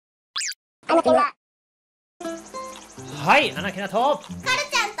アナケナ。はい、アナケナとカルち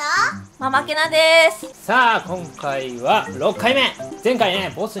ゃんとママケナです。さあ、今回は6回目。前回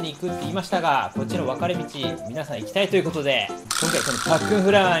ね、ボスに行くって言いましたが、こっちの分かれ道皆さん行きたいということで、今回このパックン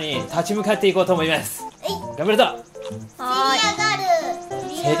フラワーに立ち向かっていこうと思います。頑張るぞ。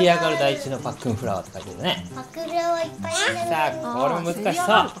せり上がる大地のパックンフラワーって書いてるね。パックンフラワーいっぱいある。さあ、これも難しそう。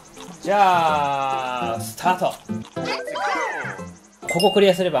じゃあスタート。ここクリ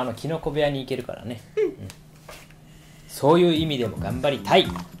アすればキノコ部屋に行けるからね、そういう意味でも頑張りたい。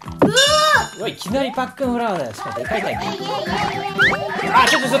うわ、いきなりパックンフラワーだよ。しかもでかいタイプ。あ、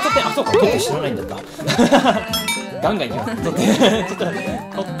ちょっと取って、あ、そうか、取って知らないんだったガンガンいきます。取ってちょっと取っ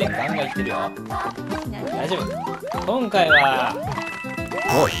てガンガンいってるよ。大丈夫。今回は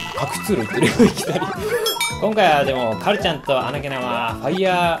おい、核通路いってるよ、いきなり。今回はでもカルちゃんとアナケナはファイ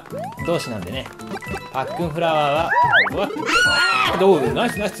ヤー同士なんでね、パックンフラワーはうわっ、どう、ナイ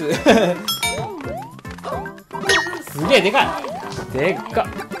スナイスすげえでかい、でっかっ、でっかいや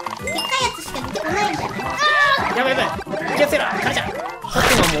つしか出てこないんじゃない？やばいやばい、気をつけろカルちゃん。さっき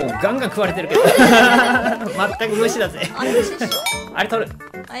のもうガンガン食われてるけど全く無視だぜあれ取る、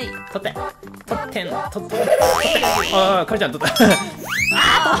はい、取ってああ、カルちゃん取った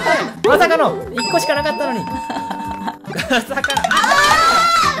まさかの1個しかなかったのにまさかの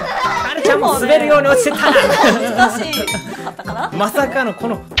カルちゃんも滑るように落ちてた難しいかったかな。まさかのこ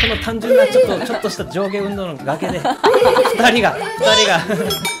の単純なちょっとした上下運動の崖で2人が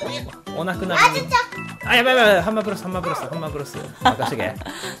お亡くなりに。あ、やばいやばい、ハンマーブロス任せとけ。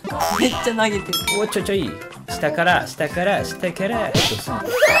めっちゃ投げてる。お、ちょい下からはい、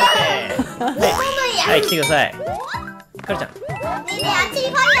来てくださいカルちゃん。ねえねえ、あっちに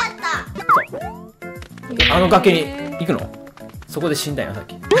ファイヤーあった。あの崖に行くの？そこで死んだよさっ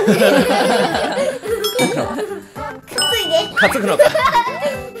き担ぐのかフ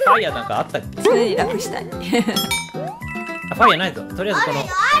ァイヤーなんかあったっけ？それに楽したいあ、ファイヤーないぞ。とりあえずこの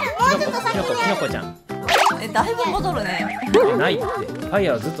キノコちゃんだいぶ戻るね。ないって。ファイ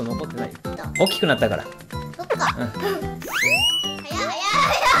ヤーはずっと残ってない。大きくなったから。そっか。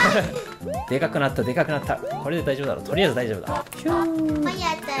でかくなった。これで大丈夫だろう。とりあえず大丈夫だ。ファイヤ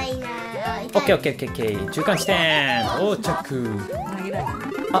ーやったらいいな。オッケー。中間地点到着。投げられる。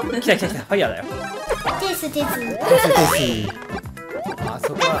あ、来た。ファイヤーだよ。テース。あ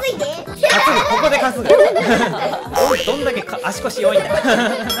そこはついて。ここで担ぐどんだけ足腰弱いんだ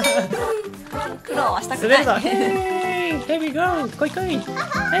苦労はしたく滑ない。るぞ。ヘビゴー、来い。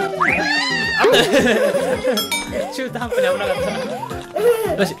中途半端に危なかっ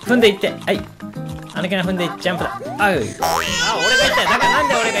た。よし、踏んでいって、はい。アナケナ踏んでジャンプだ。俺が行ったよ。だからなん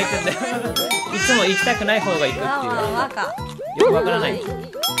で俺が行くんだよいつも行きたくない方が行くっていう。よくわからない。は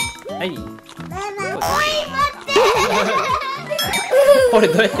い。これ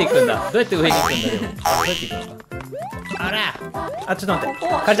どうやって行くんだ？どうやって上に行くんだよ。どうやって行くのか。あら、あ、ちょっと待って。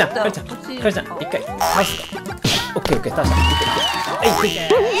カルちゃん、一回倒すか。オッケー、倒した。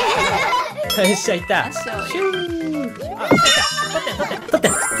はい、よっしゃ、いった。シュー。あ、取って。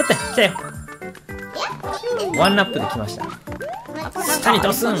来たよ。ワンナップで来ました。下に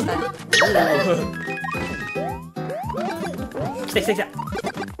ドスン。来た。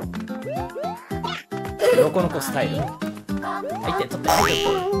ロコノコスタイル。はい、取って。は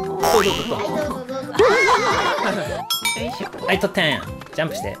い、取ってん。ジャン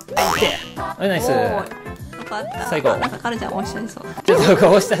プして。はい、ナイス。最後。なんかカルちゃん押しちゃいそう。ちょっ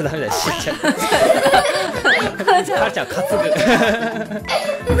と押したらダメだよ。死んじゃう。カルちゃんは担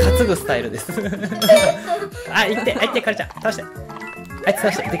ぐスタイルです。あ、行って、カルちゃん。倒して。あいつ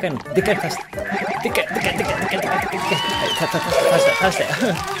倒して。でかいの倒して。でかい。倒して。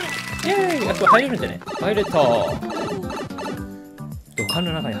イェーイ。あ、これ入れるんじゃね？入れた。土管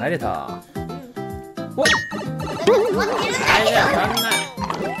の中に入れた。おっ。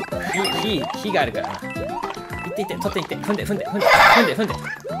火があるからな。行って、取って、踏んで。カ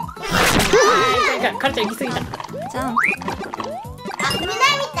ルちゃん行き過ぎた。じゃん。あ、踏めない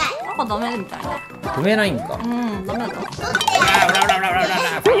みたい。なんかダメみたいね。踏めないんか。ダメだ。よ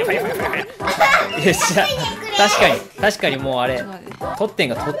っしゃ。確かにもうあれ、取ってん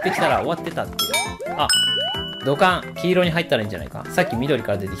が取ってきたら終わってたっていう。あ、土管黄色に入ったらいいんじゃないか。さっき緑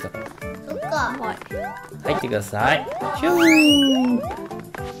から出てきたから。そっか。入ってください。ヒュー。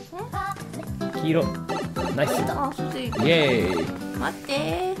黄色。ナイス。イエーイ。待っ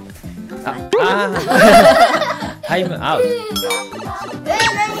て。タイムアウト。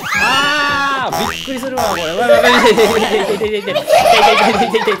びっくりするわこれ。危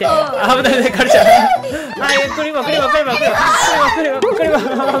ないカルちゃん。クリボあ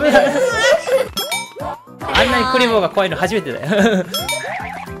んなにクリボーが怖いの初めてだよ。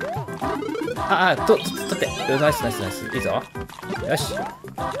取って。ナイス。いいぞ。よし。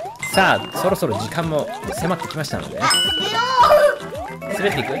さあ、そろそろ時間も迫ってきましたので。滑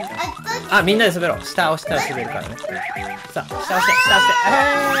っていく？みんなで滑ろう。下押したら滑るからね。さあ、下押して。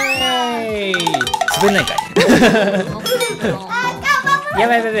滑んないかい。や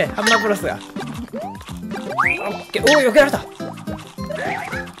ばい。ハンマーブロスが。オッケー。避けられた。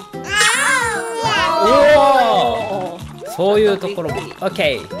そういうところも。オッ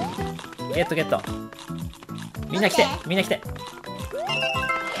ケー。ゲット。みんな来て。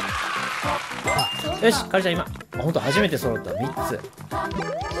よし、カルちゃん今。ほんと初めて揃った。3つ。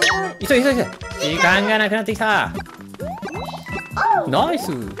急い。時間がなくなってきた。ナイス。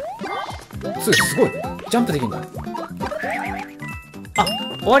すごい。ジャンプできるんだ。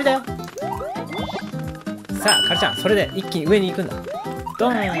終わりだよ。さあ、カルちゃん、それで一気に上に行くんだ。ド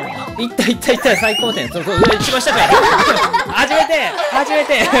ン。いった最高点。そう一番下かい。初め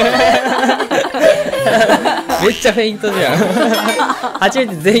て。めっちゃフェイントじゃん。初め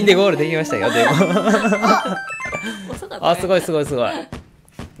て全員でゴールできましたよ。でもすごい。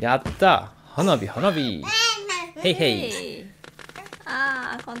やった。花火。へい。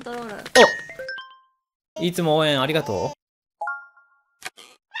コントロール。いつも応援ありがとう。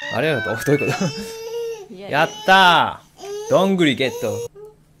どういうことやったー。どんぐりゲット。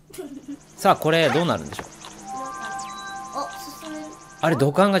さあ、これどうなるんでしょう。あれ、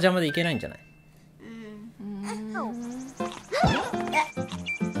土管が邪魔でいけないんじゃない？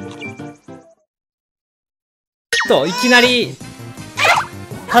いきなり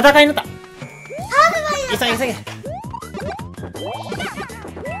戦いになった。急げ。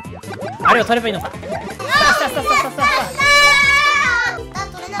あれを取ればいいのか。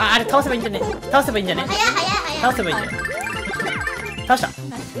あれ倒せばいいんじゃね。倒せばいいんじゃね。倒した。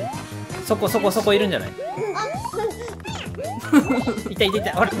そこいるんじゃない。い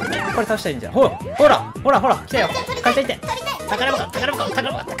た。ほら、これ倒したらいいんじゃん。ほら、来たよ。買いたいって。宝箱。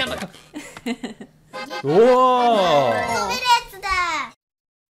おお。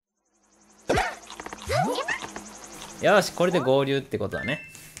よし、これで合流ってことだね。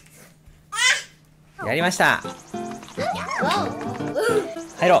やりました。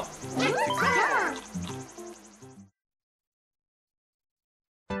入ろう。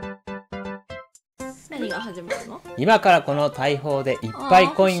何が始まるの？今からこの大砲でいっぱい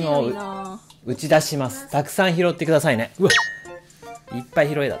コインを打ち出します。たくさん拾ってくださいね。うわ、いっぱい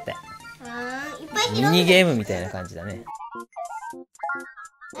拾えだって。ミニゲームみたいな感じだね。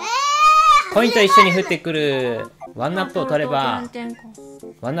コインと一緒に降ってくるワンナップを取れば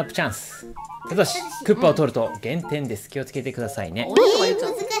ワンナップチャンス。ただしクッパを取ると減点です。気をつけてくださいね。難し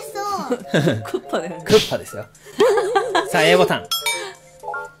そう。クッパだよね。クッパですよ。さあ A ボタン。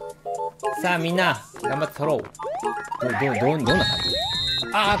さあみんな頑張って取ろう。どんな感じ。コ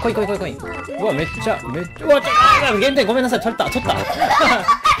イン。うわめっちゃうわ減点ごめんなさい。取った。あ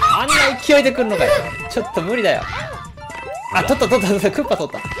んな勢いで来るのかよ。ちょっと無理だよ。取った。クッパ取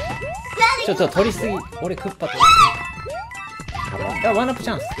った。ちょっと取りすぎ。俺クッパ取った。ワンナップ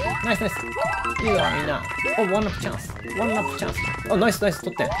チャンス。ナイス。いいよみんな。ワンナップチャンス。ナイス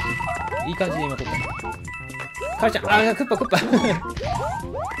取って。いい感じで今取って。カルちゃん、クッパ。こ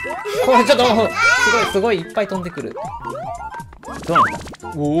れちょっとすごいいっぱい飛んでくる。どうなんだ。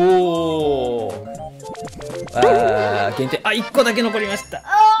おお。限定。1個だけ残りました。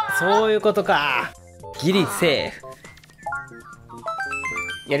そういうことか。ギリセーフ。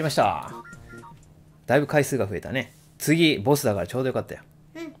やりました。だいぶ回数が増えたね。次ボスだからちょうどよかったよ。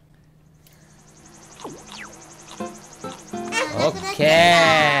オッケ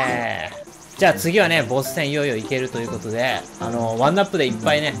ー。じゃあ次はねボス戦いよいよいけるということで、ワンナップでいっ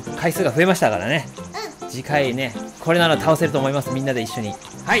ぱいね回数が増えましたからね。次回ねこれなら倒せると思います。みんなで一緒に。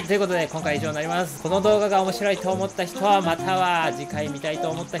はい、ということで今回以上になります。この動画が面白いと思った人は、または次回見たいと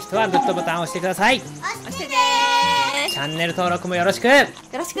思った人はグッドボタンを押してください。押してねチャンネル登録もよろしく。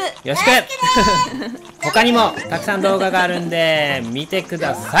他にもたくさん動画があるんで見てく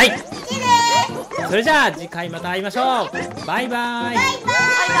ださい。それじゃあ次回また会いましょう。バイバイ。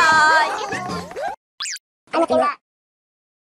バイバイ。